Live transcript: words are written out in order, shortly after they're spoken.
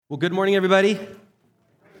Well, good morning, everybody.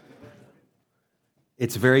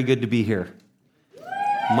 It's very good to be here.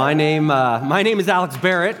 My name is Alex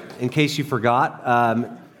Barrett, in case you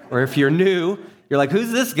forgot, or if you're new, you're like,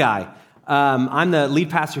 who's this guy? I'm the lead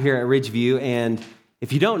pastor here at Ridgeview, and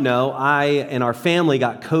if you don't know, I and our family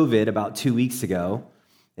got COVID about 2 weeks ago,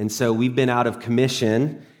 and so we've been out of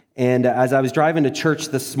commission, and as I was driving to church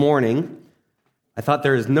this morning, I thought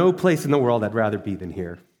there is no place in the world I'd rather be than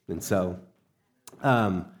here, and so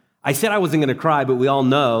I said I wasn't going to cry, but we all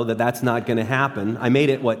know that that's not going to happen. I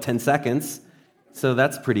made it, 10 seconds? So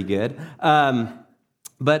that's pretty good.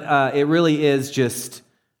 But it really is just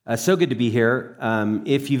so good to be here.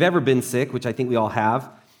 If you've ever been sick, which I think we all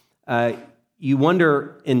have, you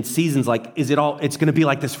wonder in seasons like, it's going to be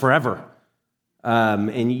like this forever?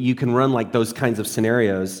 And you can run like those kinds of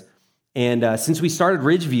scenarios. And since we started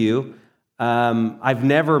Ridgeview, I've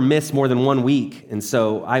never missed more than 1 week. And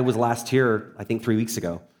so I was last here, I think 3 weeks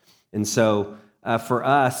ago. And so for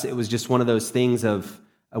us, it was just one of those things of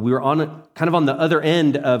we were on the other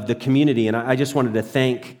end of the community, and I just wanted to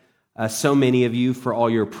thank so many of you for all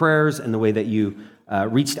your prayers and the way that you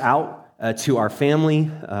reached out to our family.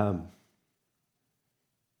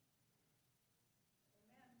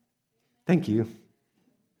 Thank you.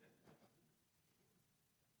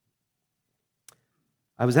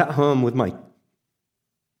 I was at home with my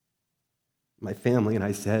family, and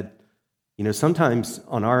I said, sometimes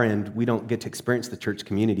on our end, we don't get to experience the church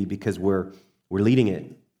community because we're leading it.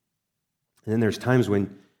 And then there's times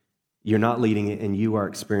when you're not leading it and you are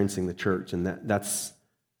experiencing the church. And that's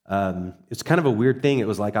it's kind of a weird thing. It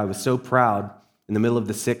was like I was so proud in the middle of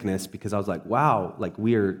the sickness because I was like, wow, like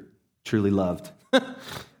we are truly loved.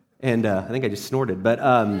 And I think I just snorted. But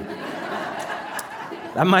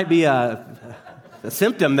that might be a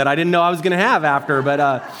symptom that I didn't know I was going to have after.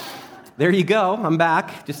 But there you go. I'm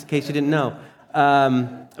back, just in case you didn't know.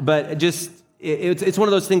 But just, it's one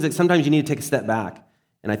of those things that sometimes you need to take a step back.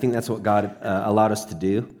 And I think that's what God allowed us to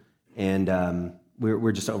do. And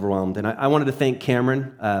we're just overwhelmed. And I wanted to thank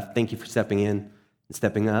Cameron. Thank you for stepping in and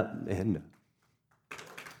stepping up.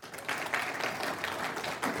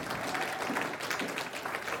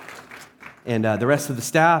 And the rest of the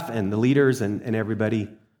staff and the leaders and everybody,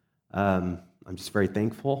 I'm just very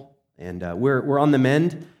thankful. And we're on the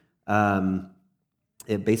mend.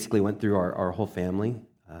 It basically went through our whole family,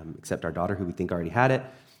 except our daughter, who we think already had it.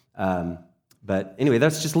 But anyway,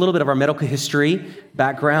 that's just a little bit of our medical history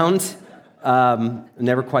background.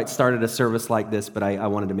 Never quite started a service like this, but I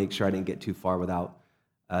wanted to make sure I didn't get too far without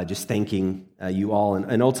just thanking you all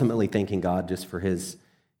and ultimately thanking God just for His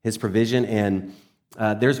provision. And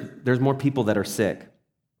there's more people that are sick.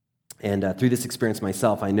 And through this experience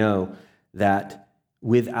myself, I know that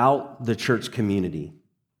without the church community,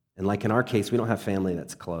 and like in our case, we don't have family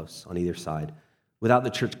that's close on either side. Without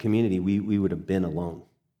the church community, we would have been alone.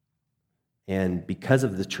 And because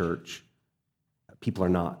of the church, people are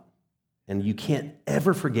not. And you can't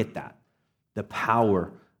ever forget that, the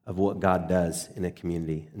power of what God does in a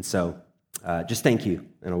community. And so just thank you.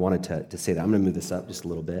 And I wanted to say that. I'm going to move this up just a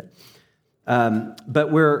little bit.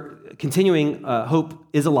 But we're continuing. Hope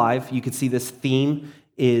is alive. You can see this theme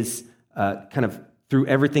is kind of through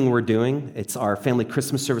everything we're doing. It's our family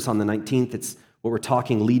Christmas service on the 19th. It's what we're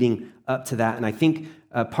talking leading up to that. And I think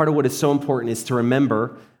part of what is so important is to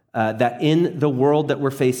remember that in the world that we're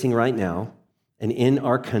facing right now, and in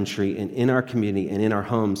our country, and in our community, and in our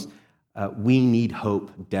homes, we need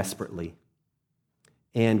hope desperately.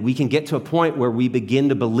 And we can get to a point where we begin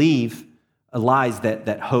to believe lies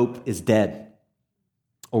that hope is dead,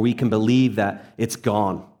 or we can believe that it's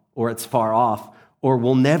gone, or it's far off, or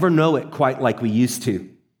we'll never know it quite like we used to.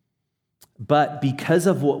 But because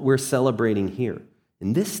of what we're celebrating here,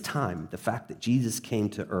 in this time, the fact that Jesus came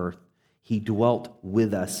to earth, He dwelt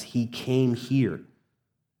with us, He came here,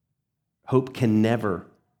 hope can never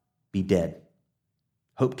be dead.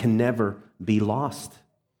 Hope can never be lost.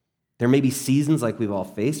 There may be seasons like we've all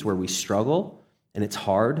faced where we struggle and it's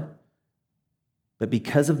hard, but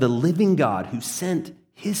because of the living God who sent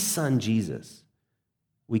His Son, Jesus,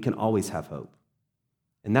 we can always have hope.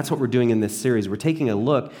 And that's what we're doing in this series. We're taking a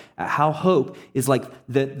look at how hope is like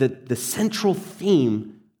the central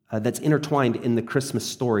theme that's intertwined in the Christmas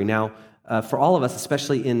story. Now, for all of us,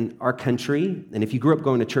 especially in our country, and if you grew up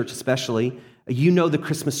going to church especially, you know the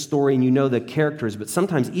Christmas story and you know the characters, but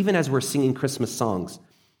sometimes even as we're singing Christmas songs,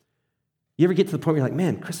 you ever get to the point where you're like,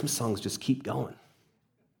 man, Christmas songs just keep going.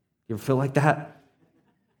 You ever feel like that?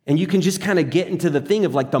 And you can just kind of get into the thing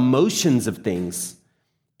of like the motions of things,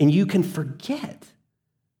 and you can forget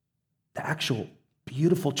the actual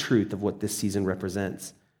beautiful truth of what this season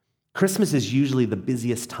represents. Christmas is usually the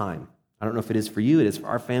busiest time I don't know if it is for you, it is for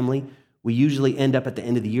our family. We usually end up at the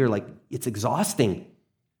end of the year like it's exhausting.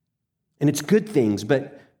 And it's good things,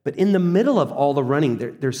 but in the middle of all the running,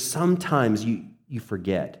 there's sometimes you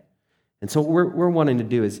forget. And so what we're wanting to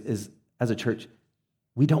do is, as a church,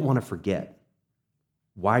 we don't want to forget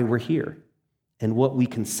why we're here and what we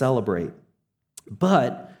can celebrate.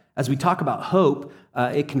 But as we talk about hope,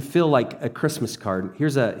 it can feel like a Christmas card.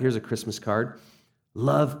 Here's a Christmas card.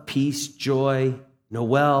 Love, peace, joy,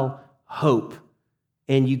 Noel, hope.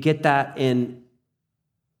 And you get that, and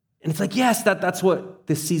it's like, yes, that's what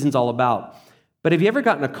this season's all about. But have you ever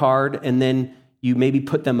gotten a card and then you maybe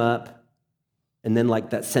put them up and then like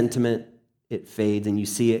that sentiment, it fades and you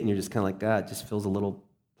see it and you're just kind of like, God, it just feels a little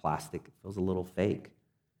plastic. It feels a little fake.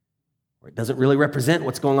 Or it doesn't really represent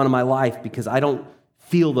what's going on in my life because I don't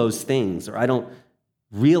feel those things, or I don't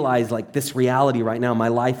realize like this reality right now. My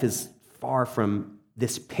life is far from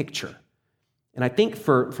this picture. And I think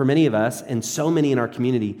for many of us and so many in our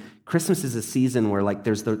community, Christmas is a season where like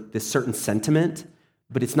there's this certain sentiment,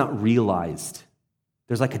 but it's not realized.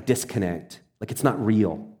 There's like a disconnect, like it's not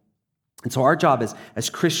real. And so our job as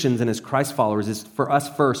Christians and as Christ followers is for us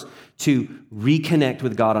first to reconnect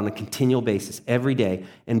with God on a continual basis every day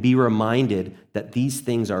and be reminded that these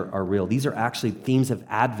things are real. These are actually themes of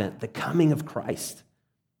Advent, the coming of Christ,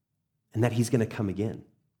 and that he's going to come again.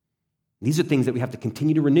 These are things that we have to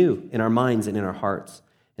continue to renew in our minds and in our hearts.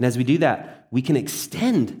 And as we do that, we can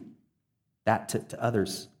extend that to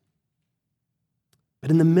others.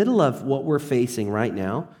 But in the middle of what we're facing right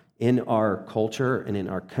now, in our culture and in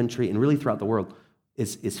our country and really throughout the world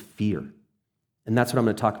is fear. And that's what I'm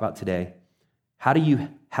going to talk about today. How do you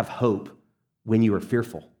have hope when you are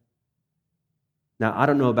fearful? Now, I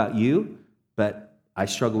don't know about you, but I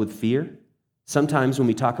struggle with fear. Sometimes when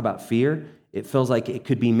we talk about fear, it feels like it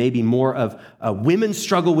could be maybe more of women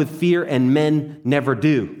struggle with fear and men never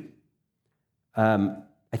do.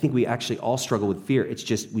 I think we actually all struggle with fear. It's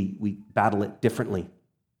just we battle it differently.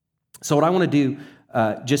 So what I want to do,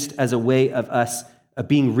 just as a way of us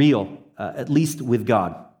being real, at least with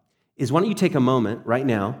God, is why don't you take a moment right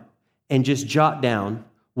now and just jot down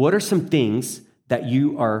what are some things that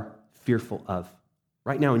you are fearful of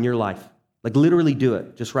right now in your life. Like literally do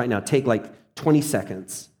it just right now. Take like 20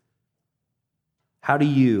 seconds. How do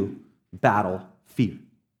you battle fear?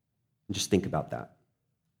 And just think about that.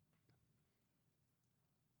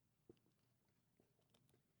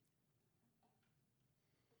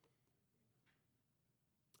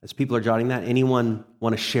 As people are jotting that, anyone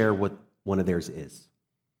want to share what one of theirs is?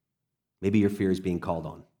 Maybe your fear is being called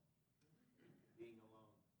on.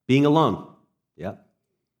 Being alone. Yeah.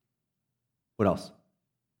 What else?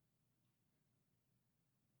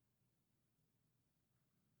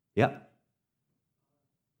 Yeah.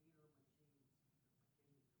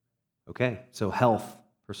 Okay, so health,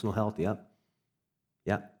 personal health, yeah.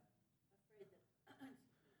 Yeah.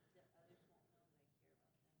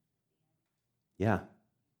 Yeah.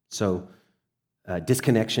 So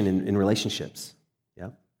disconnection in relationships, yeah.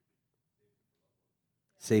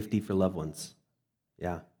 Safety for loved ones,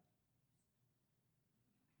 yeah.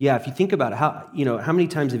 Yeah, if you think about how many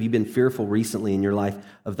times have you been fearful recently in your life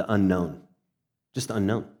of the unknown? Just the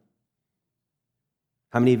unknown.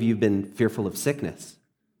 How many of you have been fearful of sickness?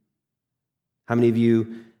 How many of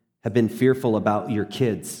you have been fearful about your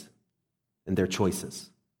kids and their choices?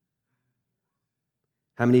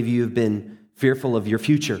 How many of you have been fearful of your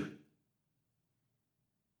future?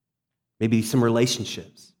 Maybe some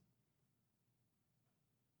relationships.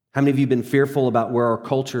 How many of you have been fearful about where our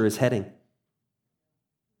culture is heading?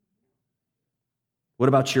 What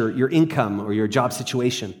about your income or your job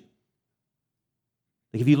situation?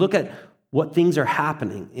 Like if you look at what things are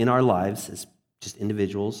happening in our lives as just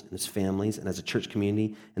individuals and as families and as a church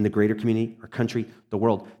community and the greater community, our country, the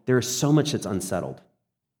world, there is so much that's unsettled.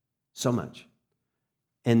 So much.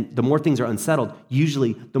 And the more things are unsettled,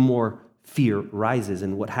 usually the more fear rises.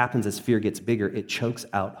 And what happens as fear gets bigger, it chokes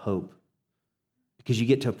out hope. Because you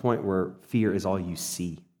get to a point where fear is all you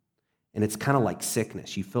see. And it's kind of like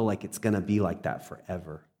sickness. You feel like it's going to be like that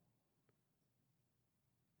forever.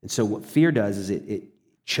 And so what fear does is it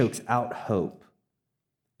chokes out hope.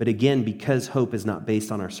 But again, because hope is not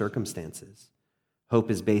based on our circumstances, hope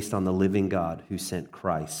is based on the living God who sent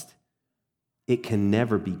Christ, it can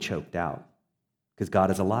never be choked out because God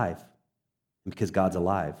is alive. And because God's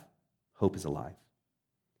alive, hope is alive.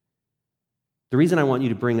 The reason I want you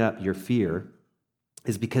to bring up your fear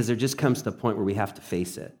is because there just comes to a point where we have to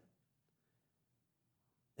face it.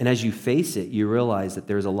 And as you face it, you realize that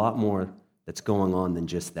there's a lot more that's going on than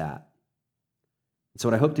just that. So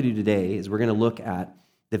what I hope to do today is we're going to look at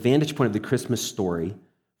the vantage point of the Christmas story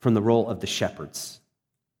from the role of the shepherds.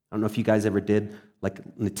 I don't know if you guys ever did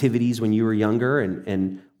like nativities when you were younger.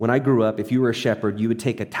 And when I grew up, if you were a shepherd, you would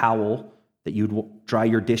take a towel that you'd dry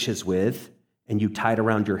your dishes with, and you tie it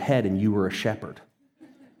around your head, and you were a shepherd.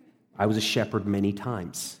 I was a shepherd many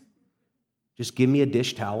times. Just give me a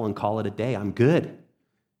dish towel and call it a day. I'm good.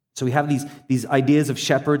 So we have these ideas of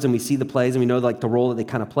shepherds, and we see the plays, and we know like the role that they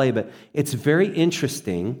kind of play, but it's very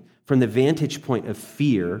interesting from the vantage point of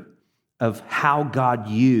fear of how God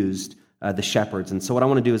used the shepherds. And so what I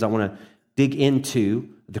want to do is I want to dig into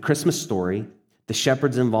the Christmas story, the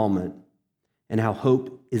shepherds' involvement, and how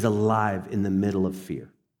hope is alive in the middle of fear.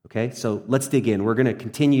 Okay, so let's dig in. We're going to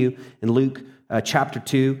continue in Luke chapter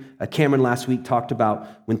 2. Cameron last week talked about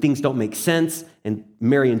when things don't make sense, and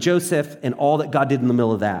Mary and Joseph, and all that God did in the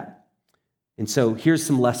middle of that. And so here's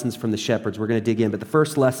some lessons from the shepherds. We're going to dig in, but the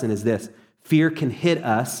first lesson is this. Fear can hit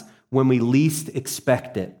us when we least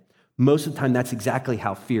expect it. Most of the time, that's exactly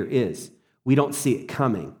how fear is. We don't see it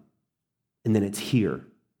coming, and then it's here,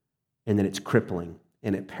 and then it's crippling,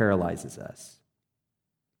 and it paralyzes us.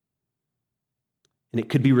 And it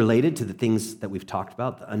could be related to the things that we've talked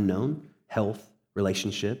about, the unknown, health,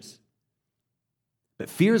 relationships. But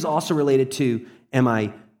fear is also related to, am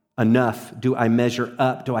I enough? Do I measure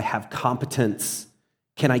up? Do I have competence?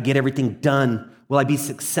 Can I get everything done? Will I be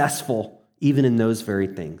successful even in those very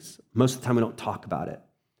things? Most of the time we don't talk about it,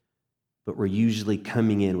 but we're usually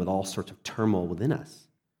coming in with all sorts of turmoil within us.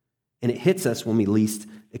 And it hits us when we least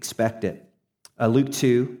expect it. Luke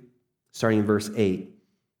 2, starting in verse 8.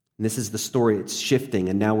 And this is the story. It's shifting,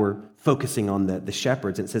 and now we're focusing on the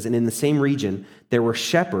shepherds. And it says, and in the same region, there were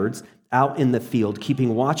shepherds out in the field,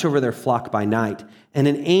 keeping watch over their flock by night. And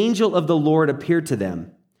an angel of the Lord appeared to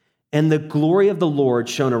them, and the glory of the Lord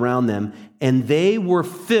shone around them, and they were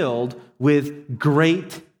filled with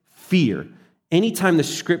great fear. Anytime the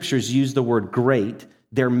scriptures use the word great,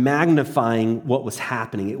 they're magnifying what was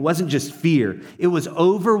happening. It wasn't just fear. It was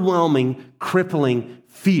overwhelming, crippling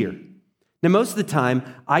fear. Now, most of the time,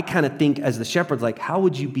 I kind of think as the shepherds, like, how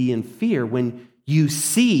would you be in fear when you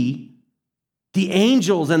see the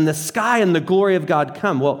angels and the sky and the glory of God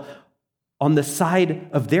come? Well, on the side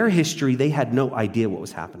of their history, they had no idea what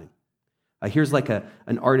was happening. Here's like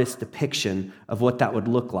an artist's depiction of what that would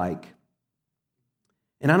look like.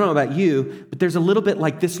 And I don't know about you, but there's a little bit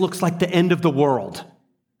like this looks like the end of the world.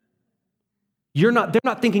 They're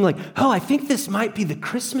not thinking like, oh, I think this might be the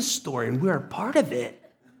Christmas story and we're a part of it.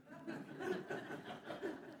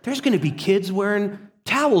 There's going to be kids wearing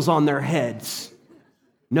towels on their heads.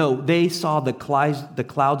 No, they saw the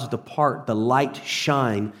clouds depart, the light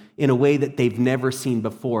shine in a way that they've never seen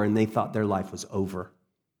before, and they thought their life was over.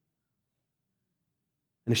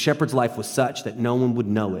 And a shepherd's life was such that no one would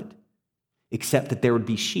know it, except that there would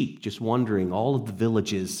be sheep just wandering all of the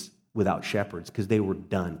villages without shepherds because they were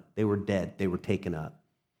done. They were dead. They were taken up.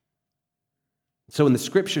 So when the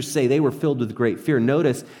scriptures say they were filled with great fear,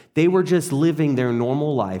 notice they were just living their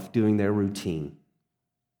normal life, doing their routine.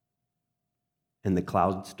 And the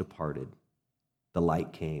clouds departed, the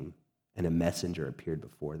light came, and a messenger appeared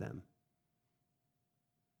before them.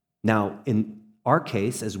 Now, in our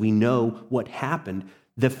case, as we know what happened,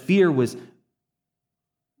 the fear was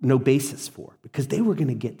no basis for, because they were going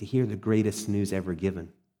to get to hear the greatest news ever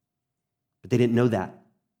given. But they didn't know that.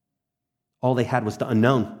 All they had was the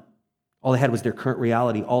unknown. All they had was their current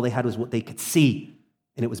reality. All they had was what they could see.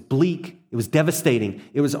 And it was bleak. It was devastating.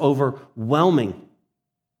 It was overwhelming.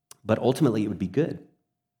 But ultimately, it would be good.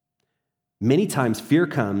 Many times, fear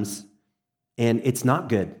comes, and it's not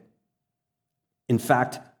good. In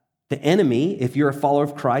fact, the enemy, if you're a follower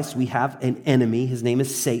of Christ, we have an enemy. His name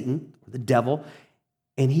is Satan, the devil.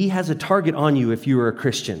 And he has a target on you if you are a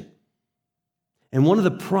Christian. And one of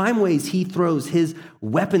the prime ways he throws his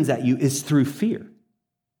weapons at you is through fear.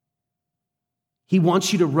 He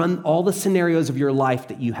wants you to run all the scenarios of your life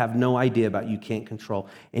that you have no idea about, you can't control.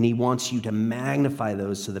 And he wants you to magnify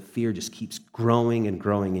those so the fear just keeps growing and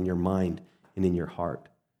growing in your mind and in your heart.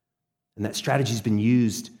 And that strategy has been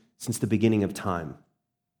used since the beginning of time.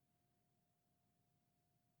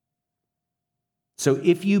 So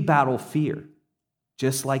if you battle fear,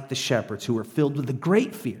 just like the shepherds who were filled with a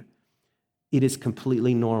great fear, it is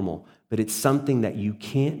completely normal, but it's something that you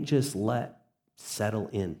can't just let settle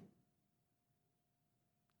in.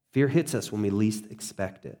 Fear hits us when we least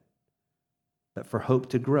expect it. But for hope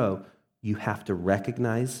to grow, you have to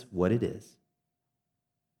recognize what it is.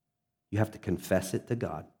 You have to confess it to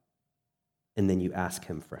God, and then you ask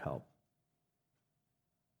him for help.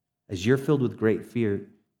 As you're filled with great fear,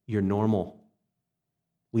 you're normal.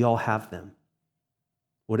 We all have them.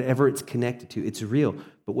 Whatever it's connected to, it's real.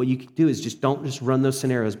 But what you can do is don't run those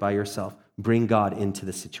scenarios by yourself. bring God into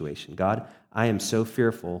the situation. God, I am so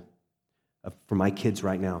fearful for my kids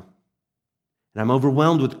right now. And I'm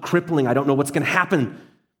overwhelmed with crippling. I don't know what's going to happen.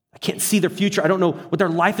 I can't see their future. I don't know what their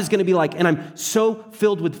life is going to be like. And I'm so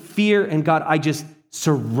filled with fear. And God, I just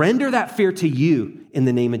surrender that fear to you in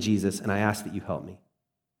the name of Jesus. And I ask that you help me.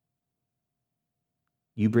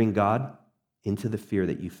 You bring God into the fear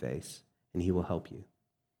that you face, and he will help you.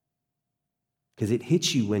 Because it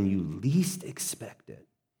hits you when you least expect it.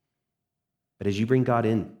 But as you bring God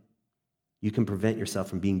in, you can prevent yourself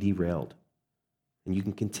from being derailed. And you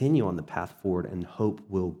can continue on the path forward, and hope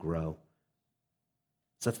will grow.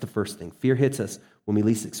 So that's the first thing. Fear hits us when we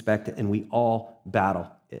least expect it, and we all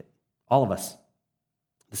battle it. All of us.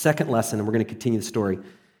 The second lesson, and we're going to continue the story,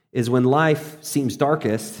 is when life seems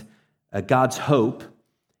darkest, God's hope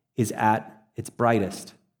is at its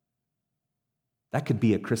brightest. That could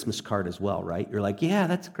be a Christmas card as well, right? You're like, yeah,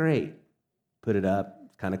 that's great. Put it up.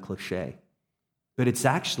 It's kind of cliche. But it's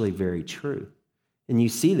actually very true. And you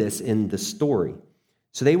see this in the story.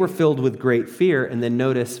 So they were filled with great fear, and then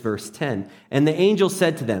notice verse 10. And the angel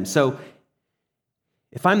said to them, so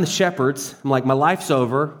if I'm the shepherds, I'm like, my life's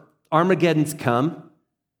over, Armageddon's come,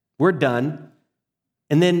 we're done.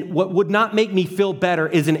 And then what would not make me feel better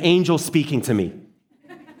is an angel speaking to me,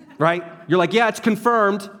 right? You're like, yeah, it's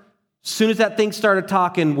confirmed. As soon as that thing started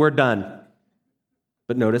talking, we're done.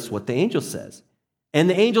 But notice what the angel says. And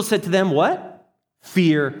the angel said to them, what?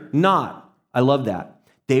 Fear not. I love that.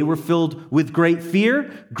 They were filled with great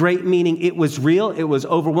fear. Great meaning it was real. It was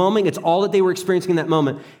overwhelming. It's all that they were experiencing in that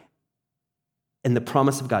moment. And the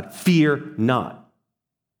promise of God, fear not.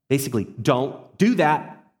 Basically, don't do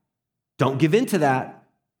that. Don't give in to that.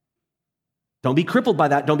 Don't be crippled by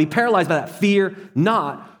that. Don't be paralyzed by that. Fear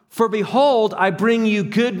not. For behold, I bring you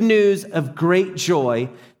good news of great joy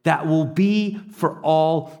that will be for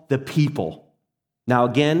all the people. Now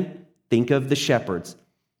again, think of the shepherds.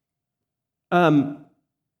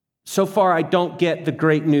 So far, I don't get the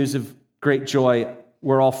great news of great joy.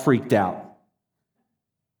 We're all freaked out.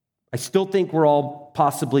 I still think we're all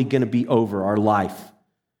possibly going to be over our life.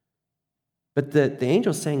 But the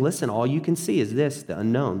angel's saying, listen, all you can see is this, the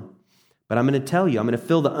unknown. But I'm going to tell you, I'm going to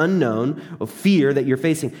fill the unknown of fear that you're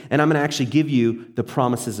facing, and I'm going to actually give you the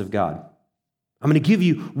promises of God. I'm going to give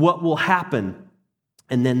you what will happen.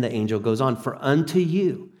 And then the angel goes on, for unto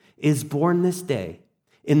you is born this day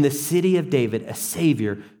in the city of David a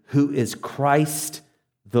Savior who is Christ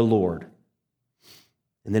the Lord.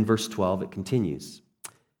 And then verse 12, it continues.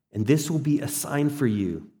 And this will be a sign for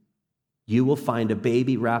you. You will find a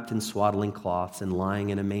baby wrapped in swaddling cloths and lying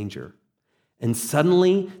in a manger. And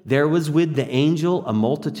suddenly there was with the angel a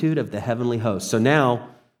multitude of the heavenly host. So now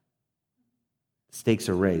stakes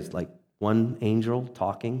are raised, like one angel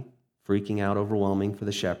talking, freaking out, overwhelming for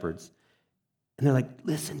the shepherds. And they're like,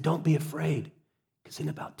 listen, don't be afraid. Because in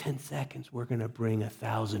about 10 seconds, we're going to bring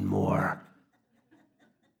 1,000 more.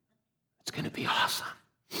 It's going to be awesome.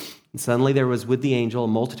 And suddenly there was with the angel a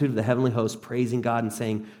multitude of the heavenly host praising God and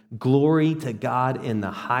saying, glory to God in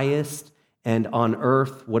the highest, and on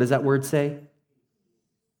earth, what does that word say?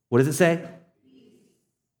 What does it say?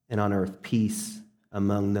 And on earth, peace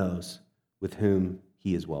among those with whom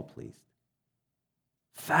he is well pleased.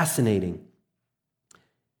 Fascinating.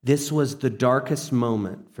 This was the darkest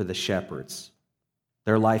moment for the shepherds.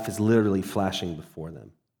 Their life is literally flashing before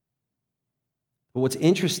them. But what's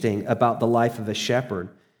interesting about the life of a shepherd,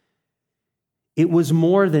 it was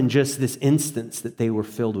more than just this instance that they were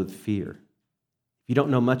filled with fear. If you don't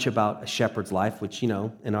know much about a shepherd's life, which, in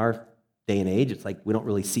our day and age, it's like we don't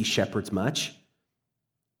really see shepherds much.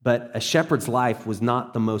 But a shepherd's life was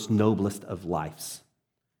not the most noblest of lives.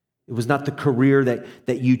 It was not the career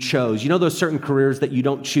that you chose. You know those certain careers that you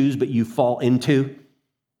don't choose, but you fall into?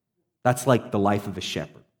 That's like the life of a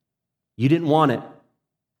shepherd. You didn't want it.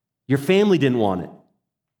 Your family didn't want it.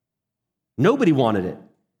 Nobody wanted it.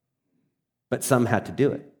 But some had to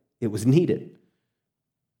do it. It was needed.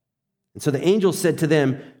 And so the angel said to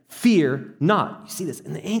them, fear not. You see this?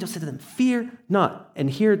 And the angel said to them, fear not. And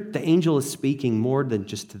here the angel is speaking more than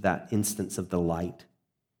just to that instance of the light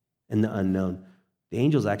and the unknown. The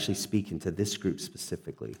angel is actually speaking to this group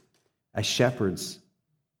specifically. As shepherds,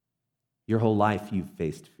 your whole life you've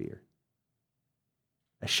faced fear.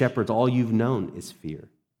 As shepherds, all you've known is fear.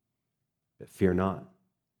 But fear not.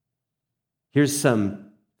 Here's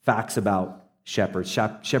some facts about shepherds.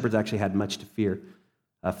 Shepherds actually had much to fear.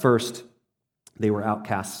 First, they were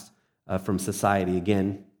outcasts from society.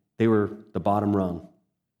 Again, they were the bottom rung.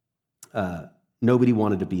 Nobody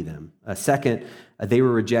wanted to be them. Second, they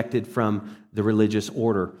were rejected from the religious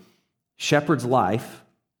order. Shepherd's life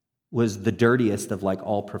was the dirtiest of like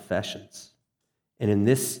all professions. And in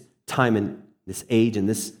this time in this age and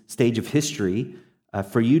this stage of history,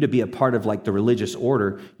 for you to be a part of like the religious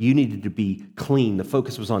order, you needed to be clean. The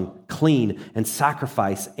focus was on clean and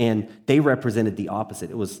sacrifice, and they represented the opposite.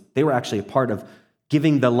 They were actually a part of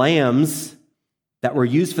giving the lambs that were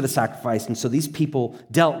used for the sacrifice. And so these people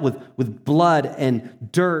dealt with blood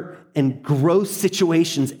and dirt and gross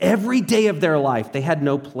situations every day of their life. They had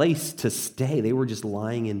no place to stay. They were just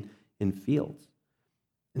lying in fields.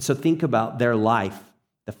 And so think about their life,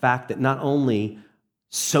 the fact that not only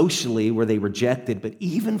socially were they rejected, but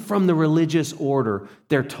even from the religious order,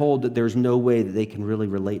 they're told that there's no way that they can really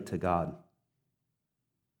relate to God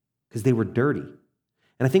because they were dirty.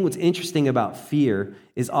 And I think what's interesting about fear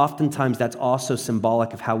is oftentimes that's also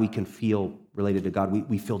symbolic of how we can feel related to God.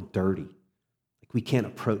 We feel dirty. Like we can't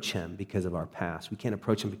approach him because of our past. We can't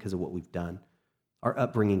approach him because of what we've done, our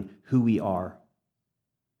upbringing, who we are.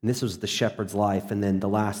 And this was the shepherd's life. And then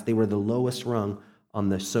they were the lowest rung on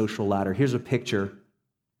the social ladder. Here's a picture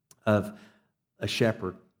of a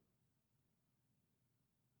shepherd.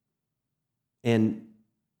 And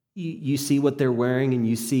you see what they're wearing and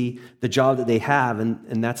you see the job that they have,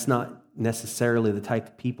 and that's not necessarily the type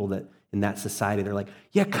of people that in that society, they're like,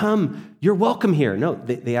 yeah, come, you're welcome here. No,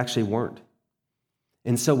 they actually weren't.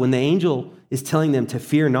 And so when the angel is telling them to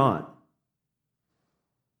fear not,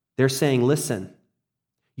 they're saying, listen,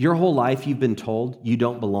 your whole life you've been told you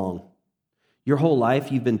don't belong. Your whole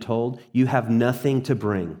life you've been told you have nothing to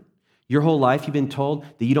bring. Your whole life you've been told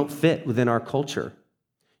that you don't fit within our culture.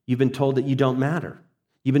 You've been told that you don't matter.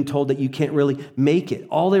 You've been told that you can't really make it.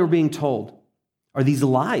 All they were being told are these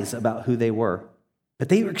lies about who they were, but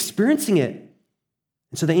they were experiencing it.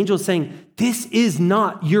 And so the angel is saying, this is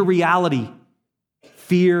not your reality.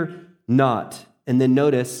 Fear not. And then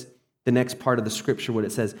notice the next part of the scripture, what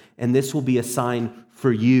it says, and this will be a sign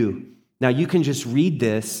for you. Now you can just read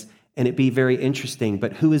this and it be very interesting,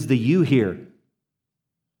 but who is the you here?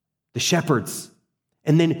 The shepherds.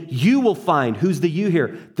 And then you will find, who's the you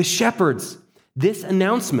here? The shepherds. This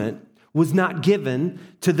announcement was not given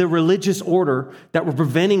to the religious order that were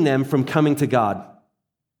preventing them from coming to God.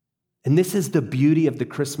 And this is the beauty of the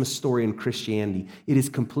Christmas story in Christianity. It is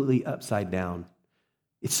completely upside down.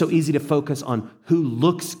 It's so easy to focus on who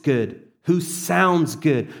looks good, who sounds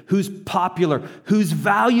good, who's popular, who's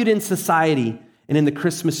valued in society. And in the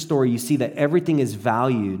Christmas story, you see that everything is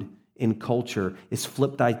valued in culture is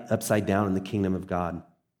flipped upside down in the kingdom of God.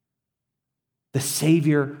 The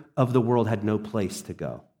Savior of the world had no place to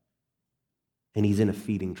go, and he's in a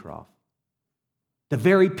feeding trough. The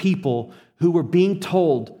very people who were being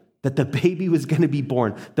told that the baby was going to be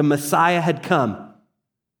born, the Messiah had come,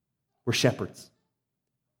 were shepherds,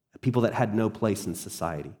 people that had no place in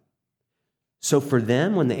society. So for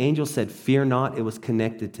them, when the angel said, fear not, it was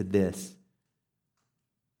connected to this.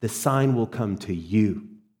 The sign will come to you,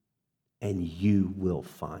 and you will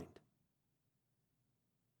find.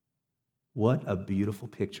 What a beautiful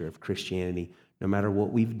picture of Christianity. No matter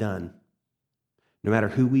what we've done, no matter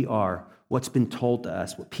who we are, what's been told to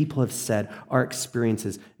us, what people have said, our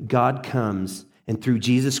experiences, God comes, and through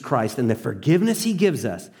Jesus Christ and the forgiveness he gives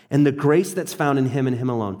us and the grace that's found in him and him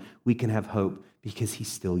alone, we can have hope because he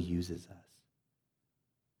still uses us.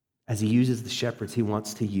 As he uses the shepherds, he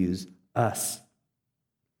wants to use us.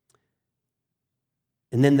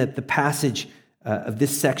 And then the passage of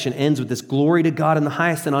this section ends with this glory to God in the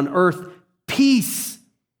highest, and on earth, peace.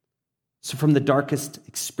 So from the darkest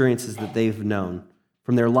experiences that they've known,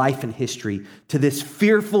 from their life and history, to this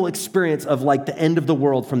fearful experience of like the end of the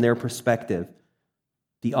world from their perspective,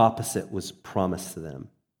 the opposite was promised to them.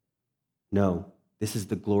 No, this is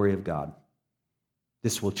the glory of God.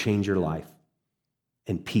 This will change your life,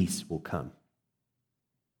 and peace will come.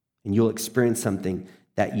 And you'll experience something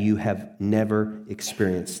that you have never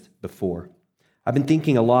experienced before. I've been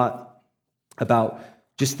thinking a lot about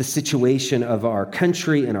just the situation of our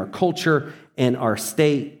country and our culture and our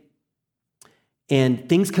state. And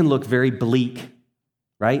things can look very bleak,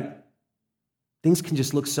 right? Things can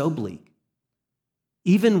just look so bleak.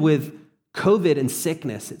 Even with COVID and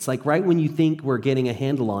sickness, it's like right when you think we're getting a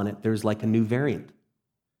handle on it, there's like a new variant.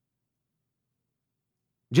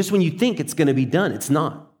 Just when you think it's going to be done, it's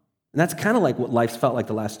not. And that's kind of like what life's felt like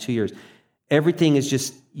the last 2 years. Everything is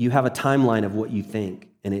just, you have a timeline of what you think,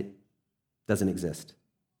 and it doesn't exist.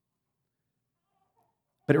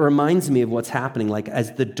 But it reminds me of what's happening, like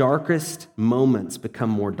as the darkest moments become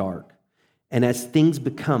more dark, and as things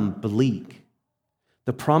become bleak,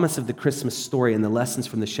 the promise of the Christmas story and the lessons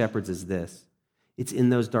from the shepherds is this. It's in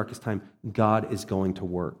those darkest times, God is going to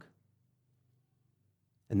work.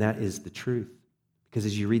 And that is the truth. Because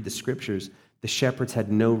as you read the scriptures, the shepherds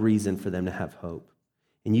had no reason for them to have hope.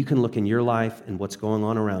 And you can look in your life and what's going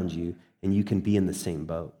on around you, and you can be in the same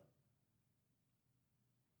boat.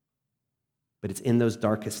 But it's in those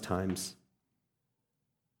darkest times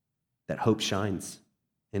that hope shines,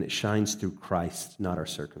 and it shines through Christ, not our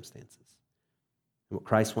circumstances. And what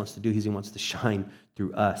Christ wants to do is he wants to shine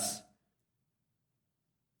through us.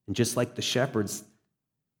 And just like the shepherds,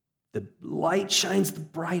 the light shines the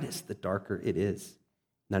brightest, the darker it is.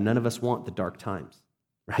 Now, none of us want the dark times,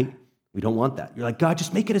 right? We don't want that. You're like, God,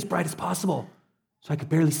 just make it as bright as possible so I could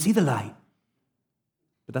barely see the light.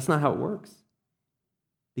 But that's not how it works.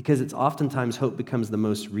 Because it's oftentimes hope becomes the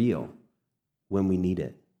most real when we need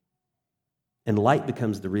it. And light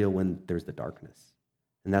becomes the real when there's the darkness.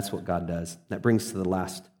 And that's what God does. That brings to the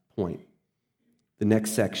last point. The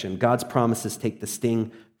next section, God's promises take the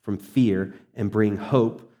sting from fear and bring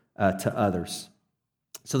hope to others.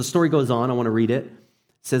 So the story goes on. I want to read it. It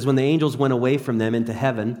says, when the angels went away from them into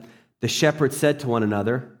heaven, the shepherds said to one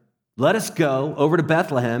another, let us go over to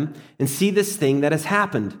Bethlehem and see this thing that has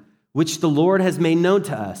happened, which the Lord has made known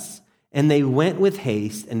to us. And they went with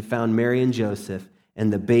haste and found Mary and Joseph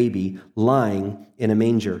and the baby lying in a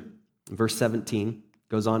manger. Verse 17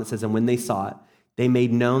 goes on. It says, and when they saw it, they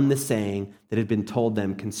made known the saying that had been told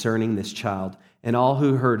them concerning this child. And all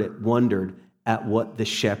who heard it wondered at what the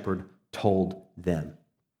shepherd told them.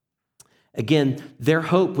 Again, their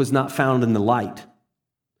hope was not found in the light.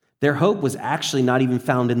 Their hope was actually not even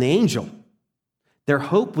found in the angel. Their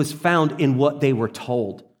hope was found in what they were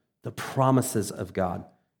told, the promises of God.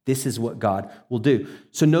 This is what God will do.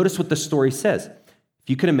 So notice what the story says. If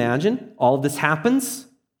you can imagine, all of this happens,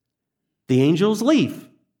 the angels leave.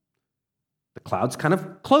 The clouds kind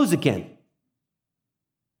of close again.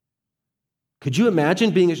 Could you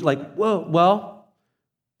imagine being like, whoa, well,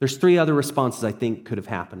 there's three other responses I think could have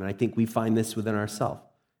happened, and I think we find this within ourselves.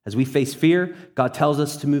 As we face fear, God tells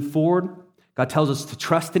us to move forward. God tells us to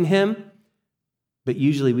trust in him, but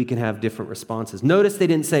usually we can have different responses. Notice they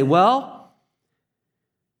didn't say, well,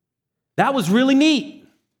 that was really neat.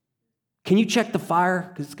 Can you check the fire?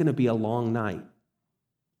 Because it's going to be a long night.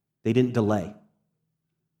 They didn't delay.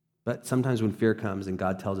 But sometimes when fear comes and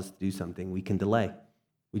God tells us to do something, we can delay.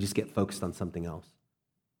 We just get focused on something else.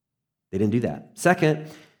 They didn't do that. Second,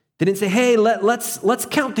 they didn't say, hey, let's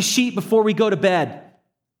count the sheep before we go to bed.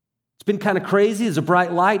 It's been kind of crazy. There's a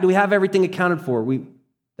bright light. Do we have everything accounted for?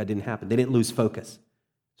 That didn't happen. They didn't lose focus.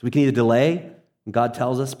 So we can either delay, and God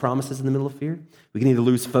tells us promises in the middle of fear. We can either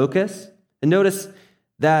lose focus. And notice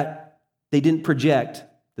that they didn't project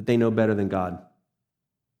that they know better than God.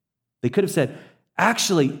 They could have said,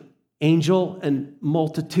 actually, angel and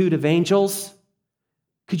multitude of angels,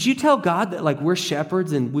 could you tell God that we're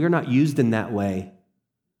shepherds and we're not used in that way?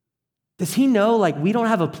 Does he know we don't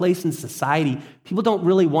have a place in society? People don't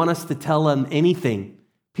really want us to tell them anything.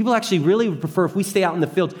 People actually really would prefer if we stay out in the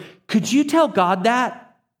fields. Could you tell God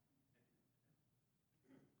that?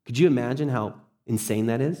 Could you imagine how insane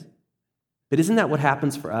that is? But isn't that what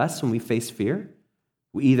happens for us when we face fear?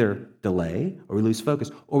 We either delay or we lose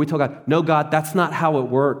focus. Or we tell God, no, God, that's not how it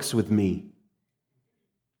works with me.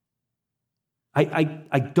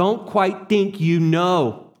 I don't quite think you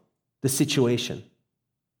know the situation.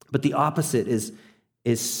 But the opposite is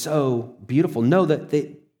so beautiful. No, that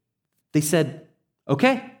they said,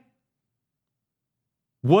 okay,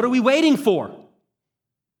 what are we waiting for?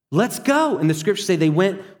 Let's go. And the scriptures say they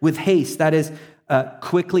went with haste. That is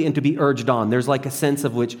quickly and to be urged on. There's a sense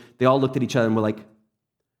of which they all looked at each other and were like,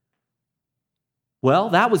 well,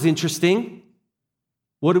 that was interesting.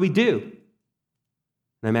 What do we do?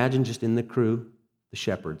 And imagine just in the crew, the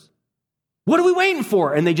shepherds. What are we waiting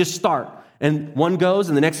for? And they just start. And one goes,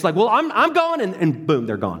 and the next is like, well, I'm going, and boom,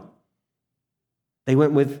 they're gone. They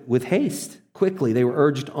went with haste, quickly. They were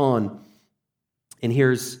urged on. And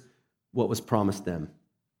here's what was promised them.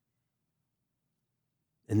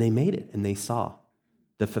 And they made it, and they saw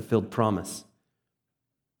the fulfilled promise.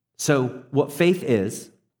 So what faith is,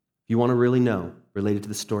 if you want to really know, related to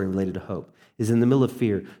the story, related to hope, is in the middle of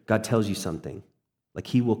fear, God tells you something.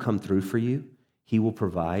 He will come through for you. He will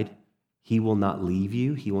provide. He will not leave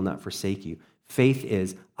you. He will not forsake you. Faith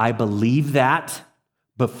is, I believe that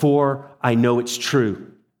before I know it's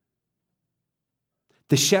true.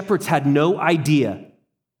 The shepherds had no idea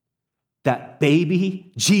that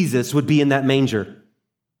baby Jesus would be in that manger.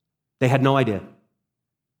 They had no idea.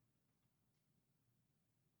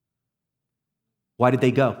 Why did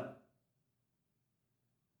they go?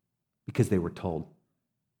 Because they were told.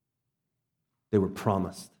 They were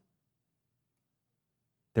promised.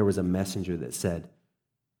 There was a messenger that said,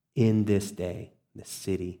 in this day, the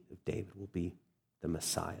city of David will be the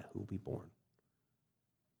Messiah who will be born.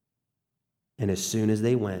 And as soon as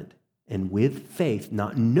they went And with faith,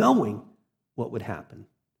 not knowing what would happen,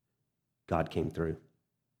 God came through.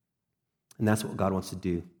 And that's what God wants to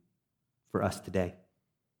do for us today.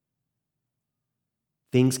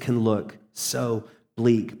 Things can look so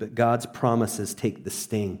bleak, but God's promises take the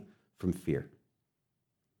sting from fear.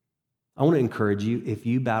 I want to encourage you, if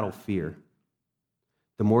you battle fear,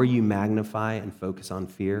 the more you magnify and focus on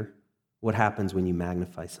fear, what happens when you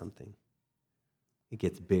magnify something? It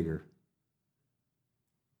gets bigger.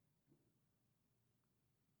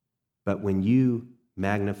 But when you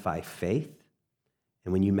magnify faith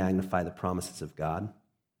and when you magnify the promises of God,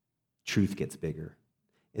 truth gets bigger.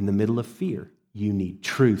 In the middle of fear, you need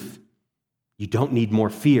truth. You don't need more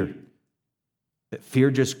fear. But fear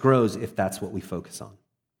just grows if that's what we focus on.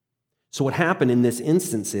 So what happened in this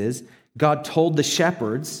instance is God told the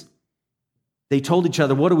shepherds, they told each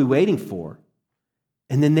other, what are we waiting for?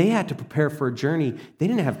 And then they had to prepare for a journey. They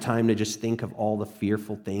didn't have time to just think of all the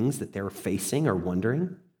fearful things that they were facing or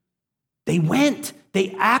wondering. They went,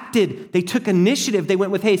 they acted, they took initiative, they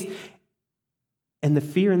went with haste. And the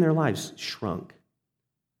fear in their lives shrunk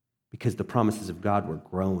because the promises of God were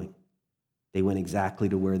growing. They went exactly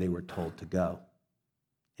to where they were told to go.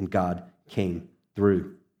 And God came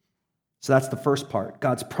through. So that's the first part.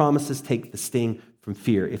 God's promises take the sting from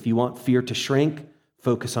fear. If you want fear to shrink,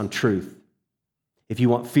 focus on truth. If you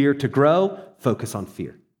want fear to grow, focus on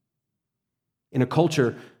fear. In a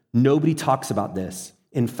culture, nobody talks about this.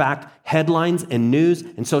 In fact, headlines and news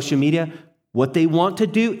and social media, what they want to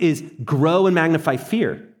do is grow and magnify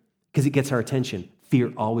fear because it gets our attention.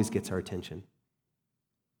 Fear always gets our attention.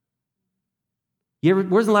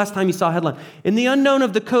 Where's the last time you saw a headline? In the unknown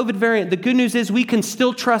of the COVID variant, the good news is we can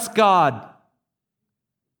still trust God.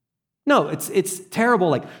 No, it's terrible.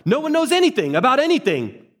 Like, no one knows anything about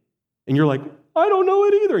anything. And you're like, I don't know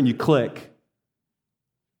it either. And you click.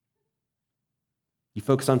 You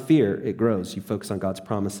focus on fear, it grows. You focus on God's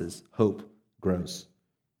promises, hope grows.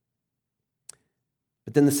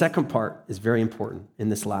 But then the second part is very important in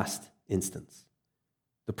this last instance.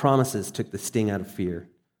 The promises took the sting out of fear.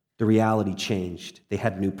 The reality changed. They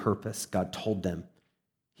had new purpose. God told them.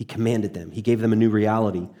 He commanded them. He gave them a new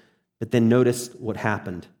reality. But then notice what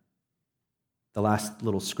happened. The last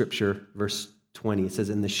little scripture, verse 20, it says,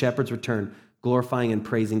 and the shepherds returned, glorifying and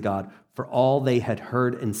praising God for all they had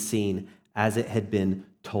heard and seen as it had been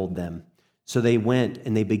told them. So they went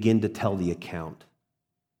and they began to tell the account.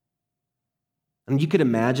 And you could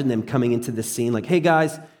imagine them coming into this scene like, hey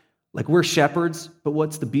guys, like we're shepherds, but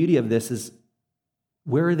what's the beauty of this is,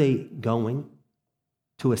 where are they going?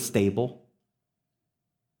 To a stable.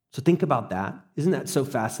 So think about that. Isn't that so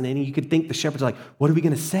fascinating? You could think the shepherds are like, what are we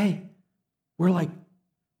going to say? We're like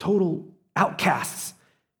total outcasts.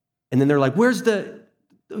 And then they're like, where's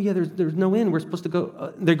there's no inn. We're supposed to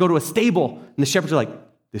go. They go to a stable. And the shepherds are like,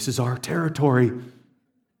 this is our territory.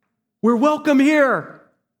 We're welcome here.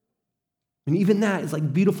 And even that is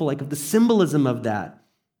like beautiful, like the symbolism of that.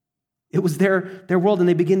 It was their world, and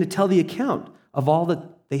they begin to tell the account of all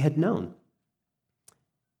that they had known.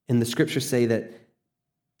 And the scriptures say that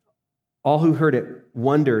all who heard it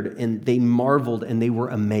wondered, and they marveled, and they were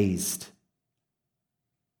amazed.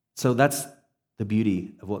 So that's the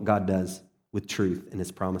beauty of what God does with truth and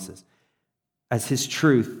his promises. As his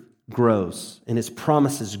truth grows and his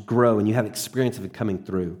promises grow and you have experience of it coming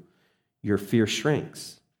through, your fear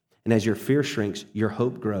shrinks. And as your fear shrinks, your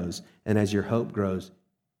hope grows. And as your hope grows,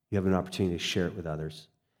 you have an opportunity to share it with others.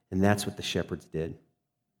 And that's what the shepherds did.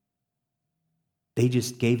 They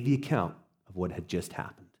just gave the account of what had just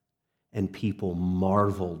happened. And people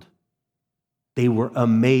marveled. They were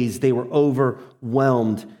amazed. They were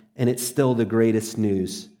overwhelmed. And it's still the greatest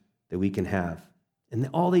news that we can have. And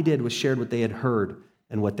all they did was shared what they had heard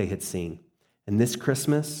and what they had seen. And this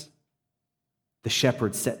Christmas, the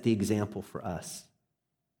shepherds set the example for us.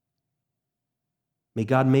 May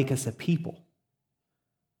God make us a people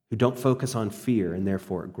who don't focus on fear and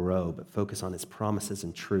therefore grow, but focus on his promises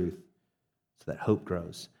and truth so that hope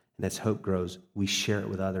grows. And as hope grows, we share it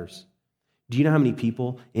with others. Do you know how many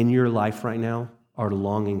people in your life right now are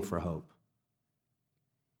longing for hope?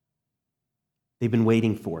 They've been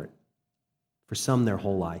waiting for it. For some, their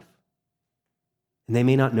whole life. And they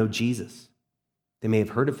may not know Jesus. They may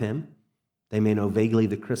have heard of him. They may know vaguely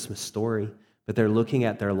the Christmas story, but they're looking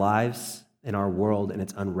at their lives and our world, and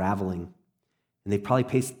it's unraveling. And they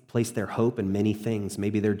probably placed their hope in many things,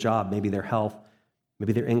 maybe their job, maybe their health,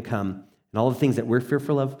 maybe their income, and all the things that we're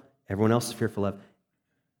fearful of, everyone else is fearful of.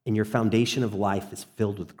 And your foundation of life is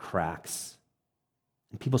filled with cracks.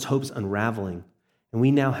 And people's hope's unraveling. And we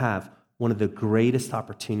now have one of the greatest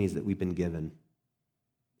opportunities that we've been given.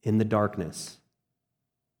 In the darkness,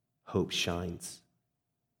 hope shines.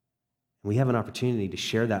 And we have an opportunity to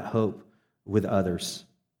share that hope with others.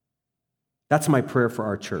 That's my prayer for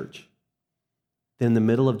our church. That in the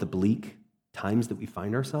middle of the bleak times that we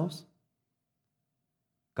find ourselves,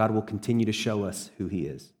 God will continue to show us who he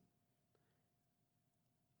is.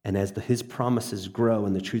 And as his promises grow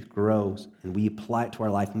and the truth grows and we apply it to our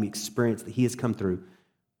life and we experience that he has come through,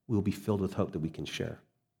 we'll be filled with hope that we can share.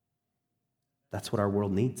 That's what our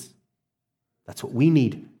world needs. That's what we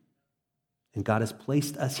need. And God has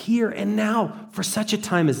placed us here and now for such a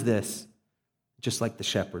time as this, just like the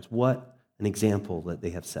shepherds. What an example that they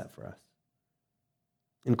have set for us.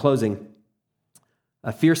 In closing,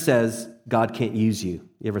 fear says God can't use you.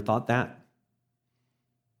 You ever thought that?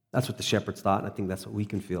 That's what the shepherds thought, and I think that's what we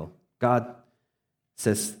can feel. God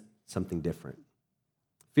says something different.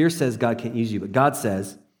 Fear says God can't use you, but God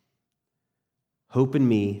says, hope in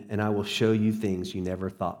me, and I will show you things you never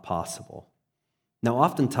thought possible. Now,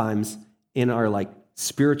 oftentimes in our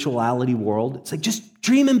spirituality world, it's like, just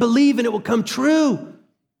dream and believe and it will come true.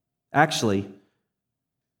 Actually,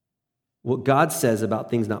 what God says about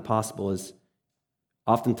things not possible is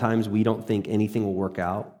oftentimes we don't think anything will work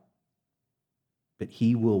out, but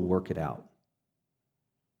he will work it out.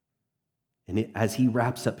 And as he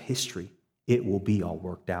wraps up history, it will be all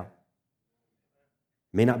worked out.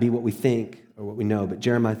 It may not be what we think or what we know, but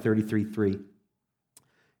Jeremiah 33:3,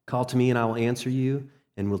 call to me and I will answer you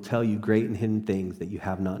and will tell you great and hidden things that you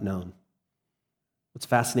have not known. What's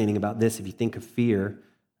fascinating about this, if you think of fear,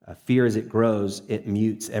 fear as it grows, it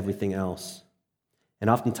mutes everything else. And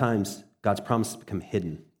oftentimes, God's promises become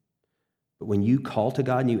hidden. But when you call to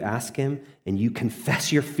God and you ask him and you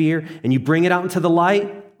confess your fear and you bring it out into the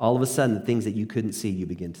light, all of a sudden the things that you couldn't see, you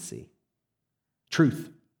begin to see. Truth.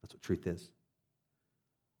 That's what truth is.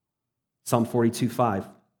 Psalm 42:5.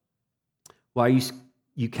 Why are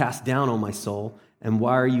you cast down, O my soul, and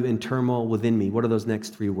why are you in turmoil within me? What are those next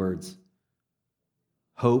three words?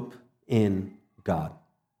 Hope in God.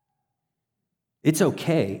 It's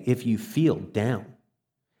okay if you feel down.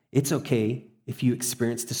 It's okay if you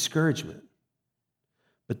experience discouragement.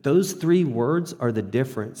 But those three words are the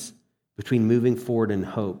difference between moving forward in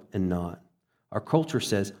hope and not. Our culture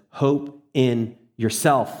says hope in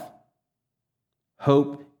yourself,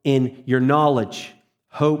 hope in your knowledge,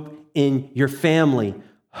 hope in your family,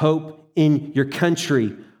 hope in your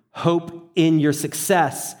country, hope in your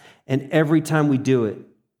success. And every time we do it,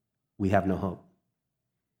 we have no hope.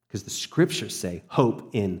 Because the scriptures say hope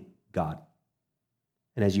in God.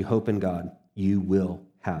 And as you hope in God, you will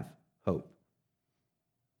have hope.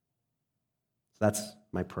 So that's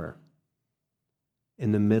my prayer.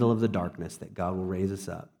 In the middle of the darkness, that God will raise us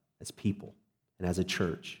up as people and as a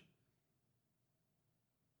church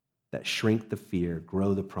that shrink the fear,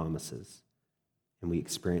 grow the promises, and we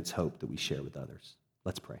experience hope that we share with others.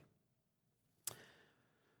 Let's pray.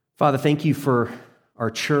 Father, thank you for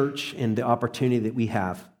our church and the opportunity that we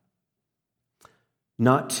have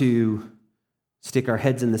not to stick our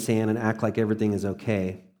heads in the sand and act like everything is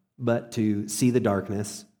okay, but to see the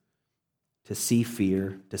darkness, to see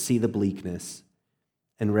fear, to see the bleakness,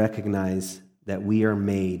 and recognize that we are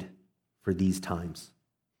made for these times.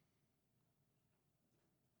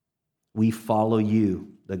 We follow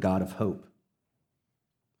you, the God of hope.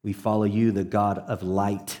 We follow you, the God of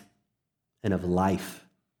light and of life.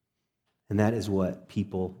 And that is what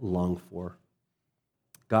people long for.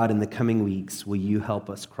 God, in the coming weeks, will you help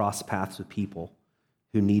us cross paths with people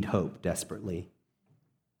who need hope desperately?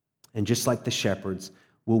 And just like the shepherds,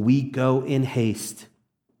 will we go in haste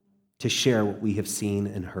to share what we have seen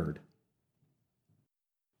and heard?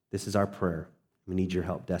 This is our prayer. We need your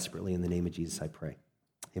help desperately. In the name of Jesus, I pray.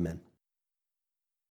 Amen.